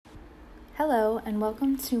Hello, and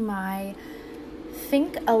welcome to my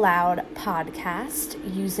Think Aloud podcast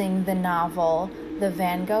using the novel The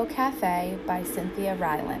Van Gogh Cafe by Cynthia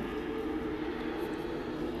Rylant.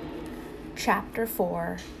 Chapter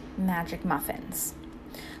 4, Magic Muffins.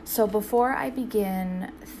 So before I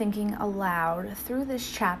begin thinking aloud through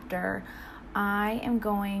this chapter, I am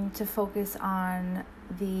going to focus on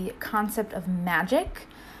the concept of magic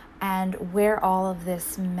and where all of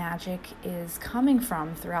this magic is coming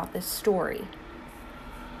from throughout this story.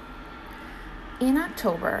 In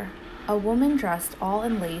October, a woman dressed all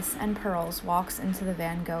in lace and pearls walks into the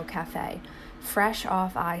Van Gogh Cafe, fresh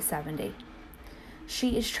off I-70.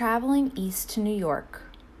 She is traveling east to New York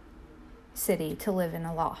City to live in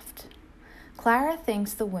a loft. Clara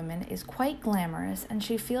thinks the woman is quite glamorous and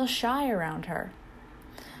she feels shy around her.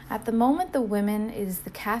 At the moment, the woman is the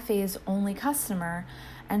cafe's only customer,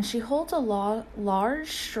 and she holds a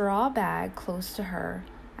large straw bag close to her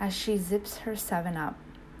as she sips her 7-Up.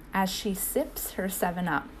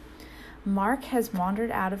 Mark has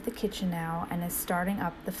wandered out of the kitchen now and is starting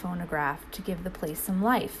up the phonograph to give the place some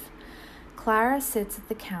life. Clara sits at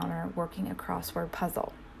the counter working a crossword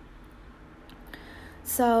puzzle.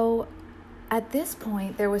 So, at this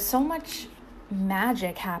point, there was so much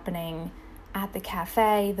magic happening at the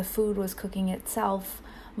cafe. The food was cooking itself.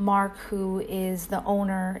 Mark, who is the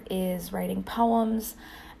owner, is writing poems,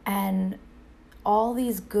 and all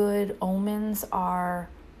these good omens are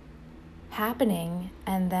happening.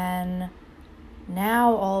 And then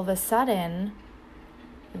now all of a sudden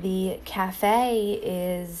the cafe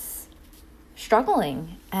is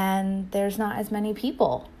struggling and there's not as many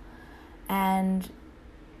people, and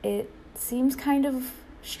it seems kind of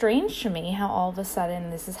strange to me how all of a sudden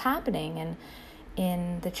this is happening. And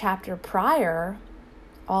in the chapter prior,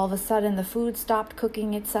 all of a sudden the food stopped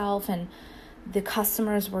cooking itself and the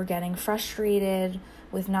customers were getting frustrated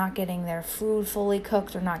with not getting their food fully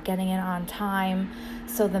cooked or not getting it on time.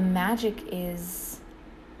 So the magic is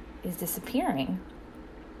disappearing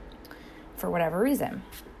for whatever reason.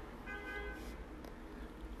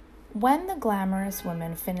 When the glamorous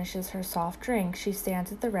woman finishes her soft drink, she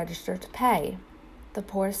stands at the register to pay. The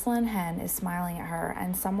porcelain hen is smiling at her,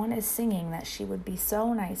 and someone is singing that she would be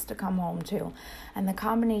so nice to come home to, and the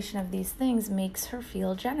combination of these things makes her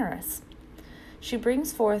feel generous. She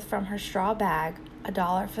brings forth from her straw bag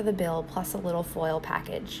 $1 for the bill plus a little foil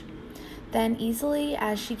package. Then, easily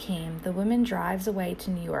as she came, the woman drives away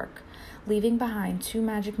to New York, leaving behind 2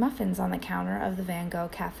 magic muffins on the counter of the Van Gogh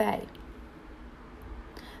Cafe.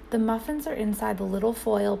 The muffins are inside the little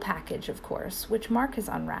foil package, of course, which Mark has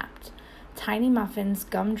unwrapped. Tiny muffins,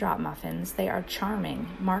 gumdrop muffins, they are charming.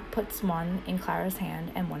 Mark puts one in Clara's hand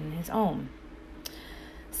and one in his own.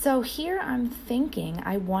 So here I'm thinking,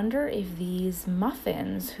 I wonder if these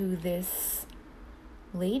muffins, who this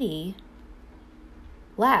lady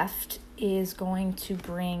left, is going to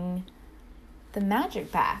bring the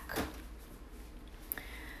magic back.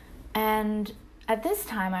 And at this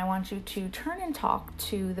time, I want you to turn and talk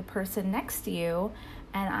to the person next to you,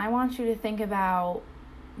 and I want you to think about,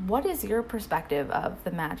 what is your perspective of the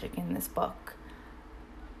magic in this book?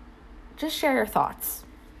 Just share your thoughts.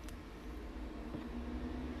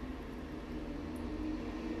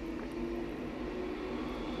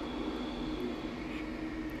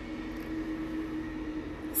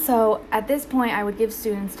 So at this point, I would give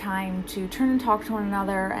students time to turn and talk to one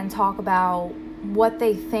another and talk about what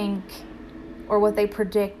they think or what they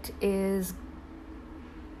predict is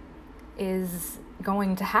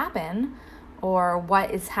going to happen, or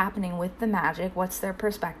what is happening with the magic. What's their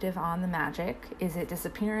perspective on the magic? Is it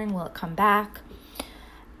disappearing? Will it come back?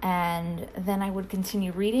 And then I would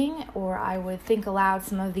continue reading, or I would think aloud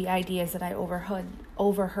some of the ideas that I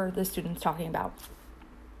overheard the students talking about.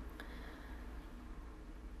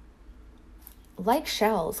 Like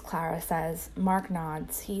shells, Clara says. Mark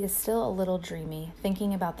nods. He is still a little dreamy,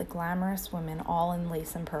 thinking about the glamorous women all in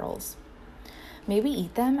lace and pearls. May we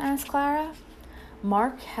eat them? Asks Clara.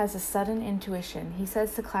 Mark has a sudden intuition. He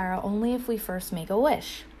says to Clara, only if we first make a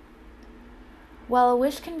wish. Well, a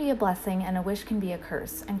wish can be a blessing and a wish can be a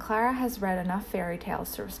curse, and Clara has read enough fairy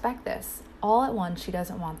tales to respect this. All at once, she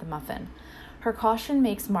doesn't want the muffin. Her caution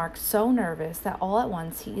makes Mark so nervous that all at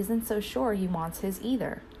once he isn't so sure he wants his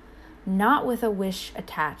either. Not with a wish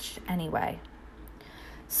attached, anyway.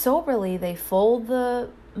 Soberly, they fold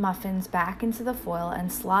the muffins back into the foil and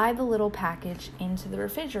slide the little package into the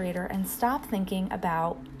refrigerator and stop thinking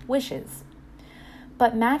about wishes.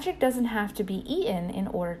 But magic doesn't have to be eaten in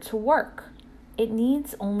order to work. It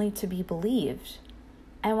needs only to be believed.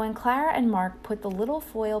 And when Clara and Mark put the little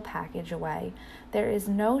foil package away, there is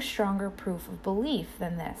no stronger proof of belief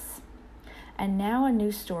than this. and now a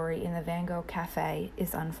new story in the Van Gogh Cafe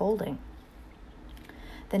is unfolding.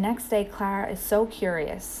 The next day, Clara is so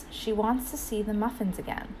curious. She wants to see the muffins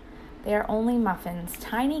again. They are only muffins,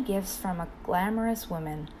 tiny gifts from a glamorous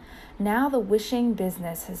woman. Now the wishing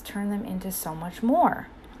business has turned them into so much more.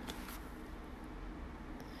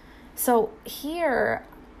 So here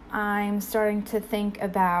I'm starting to think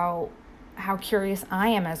about how curious I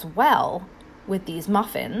am as well with these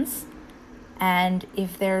muffins, and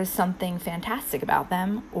if there's something fantastic about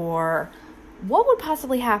them, or what would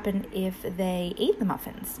possibly happen if they ate the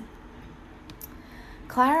muffins.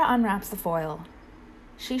 Clara unwraps the foil.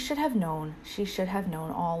 She should have known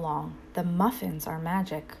all along. The muffins are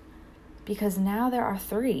magic, because now there are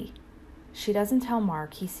 3. She doesn't tell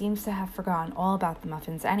Mark. He seems to have forgotten all about the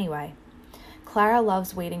muffins anyway. Clara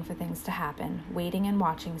loves waiting for things to happen, waiting and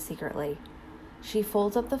watching secretly. She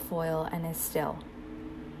folds up the foil and is still.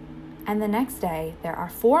 And the next day, there are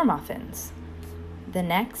 4 muffins. The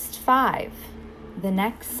next 5. The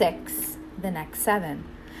next 6. The next 7.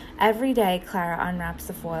 Every day, Clara unwraps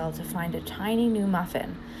the foil to find a tiny new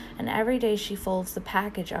muffin, and every day she folds the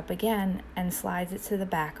package up again and slides it to the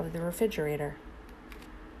back of the refrigerator.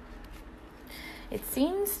 It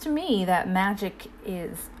seems to me that magic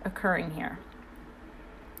is occurring here.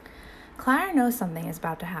 Clara knows something is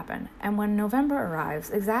about to happen, and when November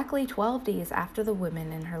arrives, exactly 12 days after the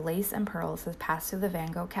woman in her lace and pearls has passed through the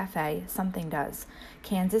Van Gogh Cafe, something does.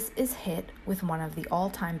 Kansas is hit with one of the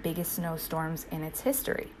all-time biggest snowstorms in its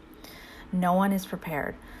history. No one is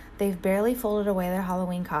prepared. They've barely folded away their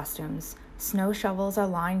Halloween costumes. Snow shovels are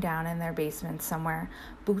lying down in their basements somewhere.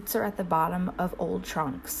 Boots are at the bottom of old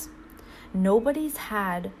trunks. Nobody's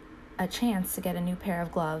had a chance to get a new pair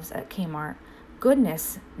of gloves at Kmart.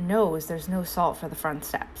 Goodness knows there's no salt for the front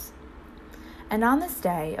steps. And on this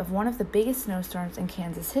day of one of the biggest snowstorms in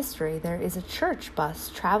Kansas history, there is a church bus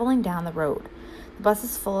traveling down the road. The bus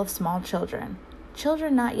is full of small children.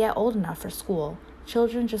 Children not yet old enough for school.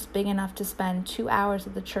 Children just big enough to spend 2 hours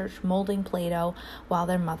at the church molding Play-Doh while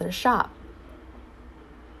their mothers shop.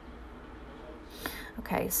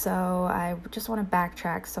 Okay, so I just want to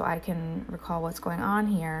backtrack so I can recall what's going on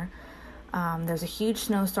here. There's a huge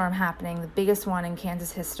snowstorm happening, the biggest one in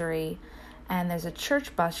Kansas history, and there's a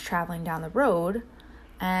church bus traveling down the road,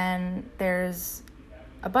 and there's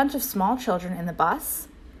a bunch of small children in the bus,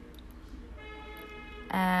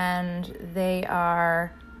 and they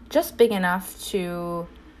are just big enough to,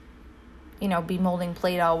 be molding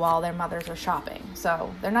Play-Doh while their mothers are shopping.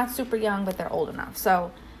 So they're not super young, but they're old enough.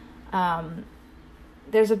 So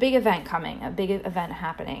there's a big event coming, a big event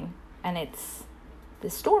happening, and it's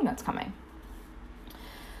this storm that's coming.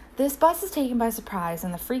 This bus is taken by surprise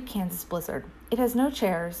in the freak Kansas blizzard. It has no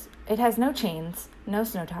chairs, it has no chains, no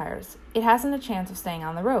snow tires. It hasn't a chance of staying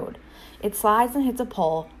on the road. It slides and hits a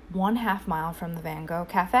pole 1/2 mile from the Van Gogh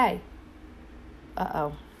Cafe.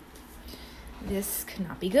 Uh-oh. This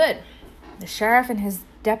cannot be good. The sheriff and his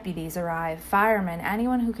deputies arrive. Firemen,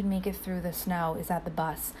 anyone who can make it through the snow is at the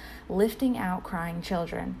bus, lifting out crying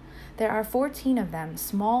children. There are 14 of them,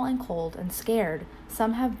 small and cold and scared.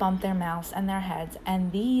 Some have bumped their mouths and their heads,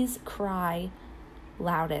 and these cry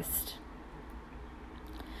loudest.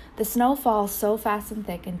 The snow falls so fast and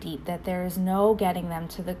thick and deep that there is no getting them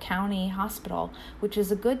to the county hospital, which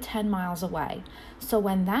is a good 10 miles away. So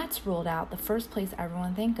when that's ruled out, the first place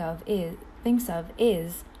everyone thinks of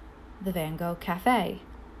is the Van Gogh Cafe.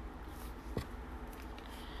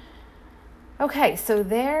 Okay, so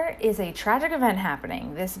there is a tragic event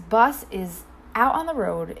happening. This bus is out on the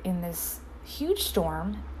road in this huge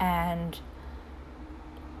storm, and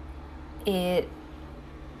it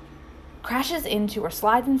crashes into or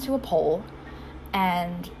slides into a pole,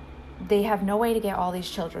 and they have no way to get all these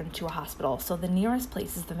children to a hospital. So the nearest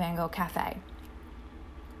place is the Van Gogh Cafe.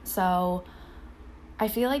 So I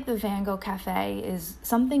feel like the Van Gogh Cafe is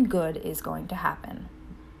something good is going to happen.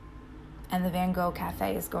 And the Van Gogh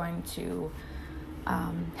Cafe is going to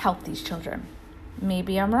help these children.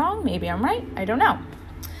 Maybe I'm wrong, maybe I'm right, I don't know.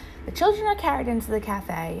 The children are carried into the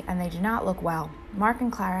cafe, and they do not look well. Mark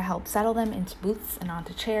and Clara help settle them into booths and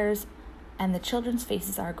onto chairs, and the children's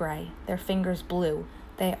faces are gray, their fingers blue.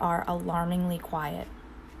 They are alarmingly quiet.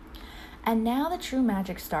 And now the true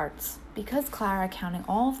magic starts. Because Clara, counting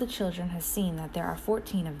all of the children, has seen that there are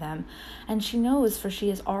 14 of them, and she knows, for she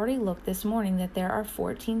has already looked this morning, that there are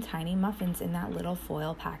 14 tiny muffins in that little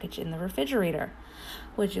foil package in the refrigerator.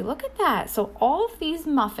 Would you look at that? So all of these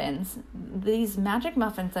muffins, these magic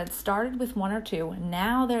muffins that started with 1 or 2,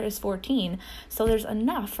 now there is 14, so there's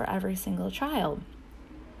enough for every single child.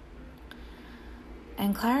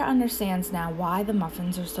 And Clara understands now why the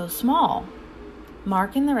muffins are so small.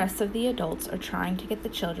 Mark and the rest of the adults are trying to get the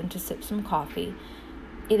children to sip some coffee.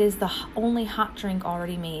 It is the only hot drink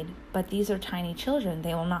already made, but these are tiny children.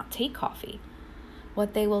 They will not take coffee.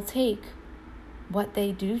 What they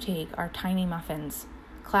do take are tiny muffins.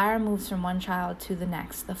 Clara moves from one child to the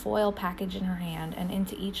next, the foil package in her hand, and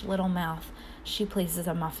into each little mouth she places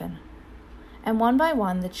a muffin. And one by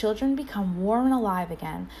one, the children become warm and alive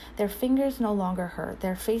again. Their fingers no longer hurt.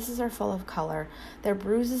 Their faces are full of color. Their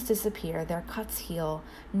bruises disappear. Their cuts heal.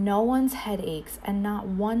 No one's head aches, and not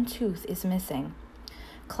one tooth is missing.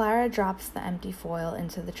 Clara drops the empty foil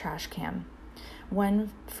into the trash can.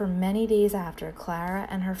 When, for many days after, Clara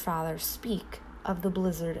and her father speak of the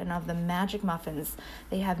blizzard and of the magic muffins,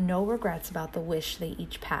 they have no regrets about the wish they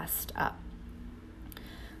each passed up.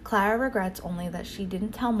 Clara regrets only that she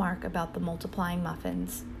didn't tell Mark about the multiplying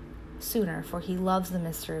muffins sooner, for he loves the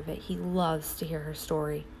mystery of it. He loves to hear her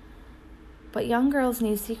story. But young girls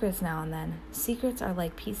need secrets now and then. Secrets are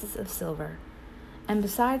like pieces of silver. And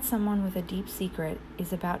besides someone with a deep secret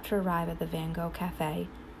is about to arrive at the Van Gogh Cafe,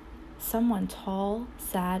 someone tall,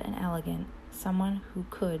 sad, and elegant, someone who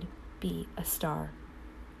could be a star.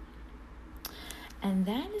 And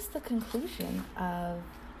that is the conclusion of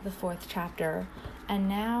the 4th chapter. And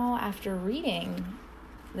now, after reading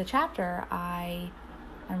the chapter, I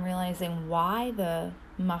am realizing why the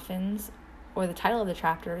muffins, or the title of the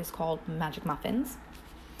chapter, is called Magic Muffins.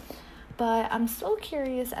 But I'm still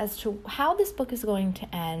curious as to how this book is going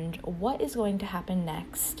to end, what is going to happen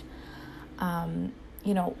next.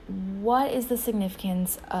 What is the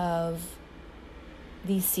significance of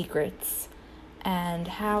these secrets, and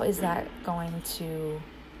how is that going to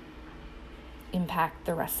impact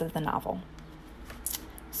the rest of the novel?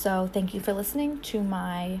 So thank you for listening to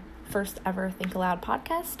my first ever Think Aloud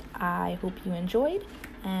podcast. I hope you enjoyed,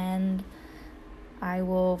 and I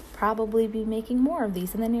will probably be making more of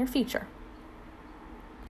these in the near future.